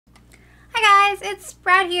guys, it's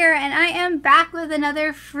Sprout here, and I am back with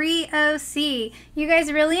another free OC. You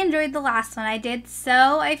guys really enjoyed the last one I did,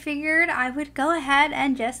 so I figured I would go ahead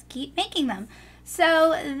and just keep making them.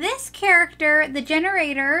 So this character, the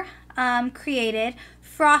generator, created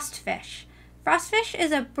Frostfish. Frostfish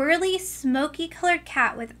is a burly, smoky colored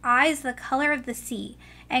cat with eyes the color of the sea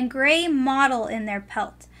and gray mottle in their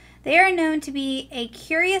pelt. They are known to be a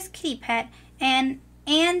curious kitty pet and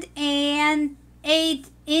an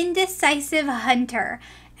indecisive hunter.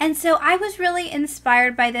 And so I was really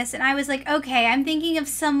inspired by this, and I was like, okay, I'm thinking of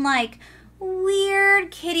some like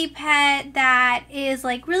weird kitty pet that is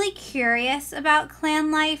like really curious about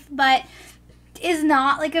clan life, but is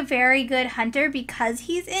not like a very good hunter because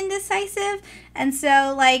he's indecisive. And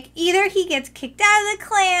so like either he gets kicked out of the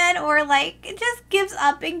clan or like just gives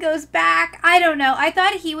up and goes back. I don't know. I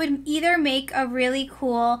thought he would either make a really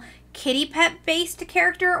cool kitty pet based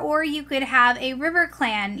character, or you could have a river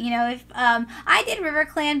clan. You know, if I did river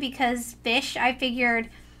clan because fish, I figured,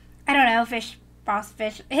 I don't know,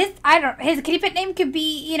 Frostfish, his kitty pet name could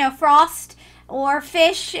be, you know, Frost or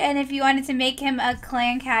Fish, and if you wanted to make him a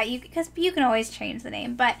clan cat, because you can always change the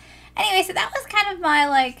name. But anyway, so that was kind of my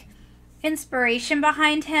like inspiration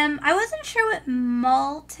behind him. I wasn't sure what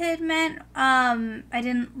malted meant. I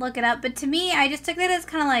didn't look it up, but to me, I just took that as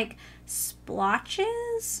kind of like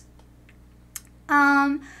splotches.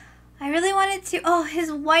 I really wanted to, oh,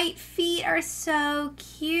 his white feet are so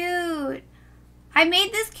cute. I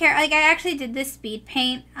made this character, like I actually did this speed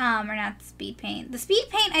paint, or not speed paint. The speed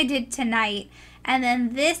paint I did tonight, and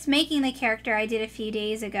then this making the character I did a few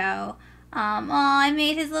days ago. Oh, I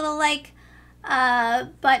made his little like,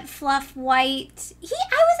 butt fluff white. I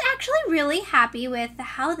was actually really happy with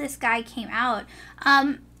how this guy came out.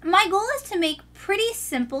 My goal is to make pretty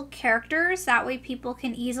simple characters, that way people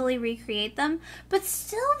can easily recreate them, but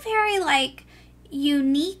still very like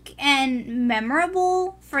unique and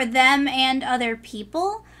memorable for them and other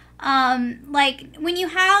people. Like when you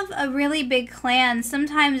have a really big clan,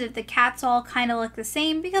 sometimes if the cats all kind of look the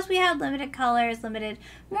same because we have limited colors, limited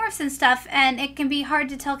morphs and stuff, and it can be hard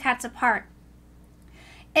to tell cats apart.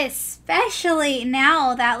 Especially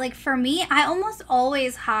now that, like, for me, I almost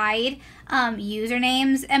always hide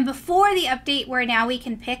usernames. And before the update where now we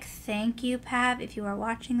can pick, thank you, Pav, if you are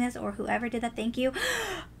watching this, or whoever did that, thank you.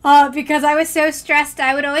 Because I was so stressed,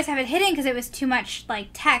 I would always have it hidden because it was too much, like,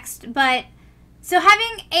 text. But, so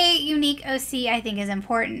having a unique OC, I think, is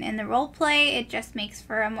important in the roleplay. It just makes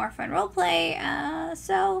for a more fun roleplay.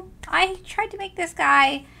 So I tried to make this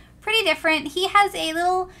guy pretty different. He has a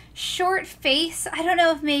little short face. I don't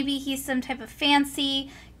know if maybe he's some type of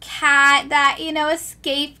fancy cat that, you know,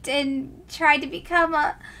 escaped and tried to become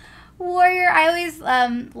a warrior. I always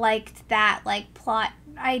liked that like plot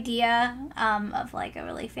idea of like a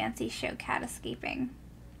really fancy show cat escaping.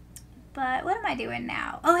 But what am I doing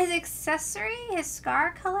now? Oh, his accessory, his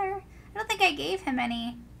scar color. I don't think I gave him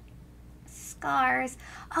any scars.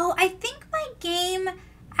 Oh, I think my game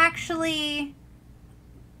actually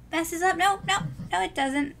messes up. No, it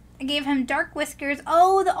doesn't. I gave him dark whiskers.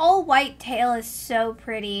 Oh, the all white tail is so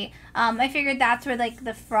pretty. I figured that's where like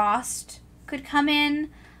the frost could come in.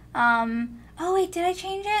 Oh wait, did I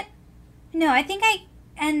change it? No, I think I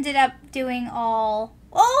ended up doing all.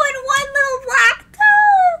 Oh, and one little black toe.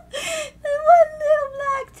 One little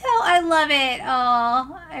black toe. I love it.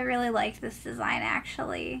 Oh, I really liked this design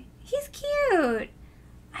actually. He's cute.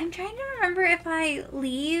 I'm trying to remember if I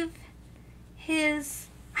leave his.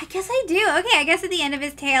 I guess I do. Okay, I guess at the end of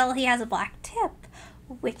his tail he has a black tip,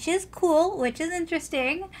 which is cool, which is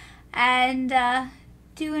interesting. And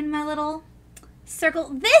doing my little circle.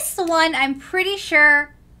 This one I'm pretty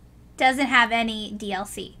sure doesn't have any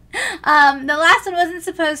DLC. The last one wasn't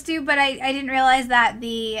supposed to, but I didn't realize that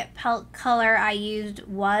the pelt color I used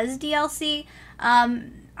was DLC.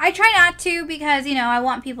 I try not to because, you know, I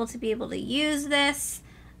want people to be able to use this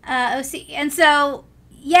OC. And so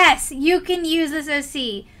yes, you can use this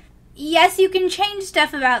OC. Yes, you can change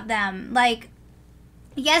stuff about them. Like,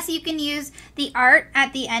 yes, you can use the art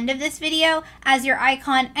at the end of this video as your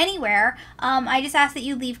icon anywhere. I just ask that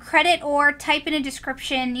you leave credit or type in a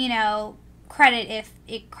description, you know, credit if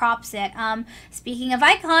it crops it. Speaking of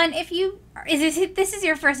icon, if this is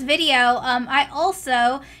your first video, I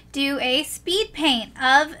also do a speed paint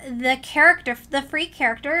of the character, the free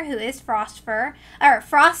character who is Frostfish.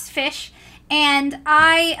 And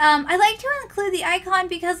I like to include the icon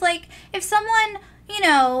because, like, if someone, you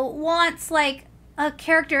know, wants like a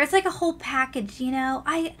character, it's like a whole package, you know.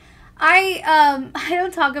 I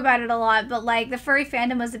don't talk about it a lot, but like the furry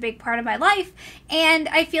fandom was a big part of my life, and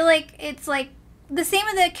I feel like it's like the same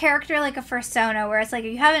with a character like a persona, where it's like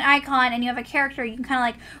if you have an icon and you have a character, you can kind of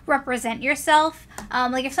like represent yourself.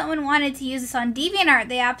 Like if someone wanted to use this on DeviantArt,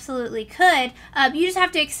 they absolutely could. You just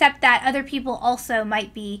have to accept that other people also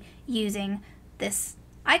might be using this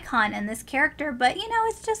icon and this character, but you know,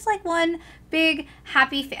 it's just like one big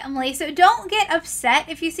happy family. So don't get upset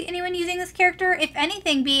if you see anyone using this character. If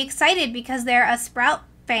anything, be excited because they're a Sprout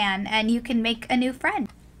fan and you can make a new friend.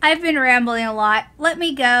 I've been rambling a lot. Let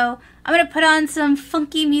me go. I'm gonna put on some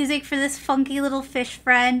funky music for this funky little fish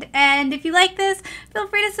friend, and if you like this, feel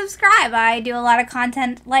free to subscribe. I do a lot of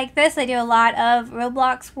content like this. I do a lot of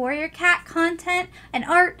Roblox Warrior Cat content and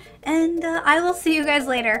art, and I will see you guys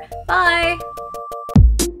later. Bye!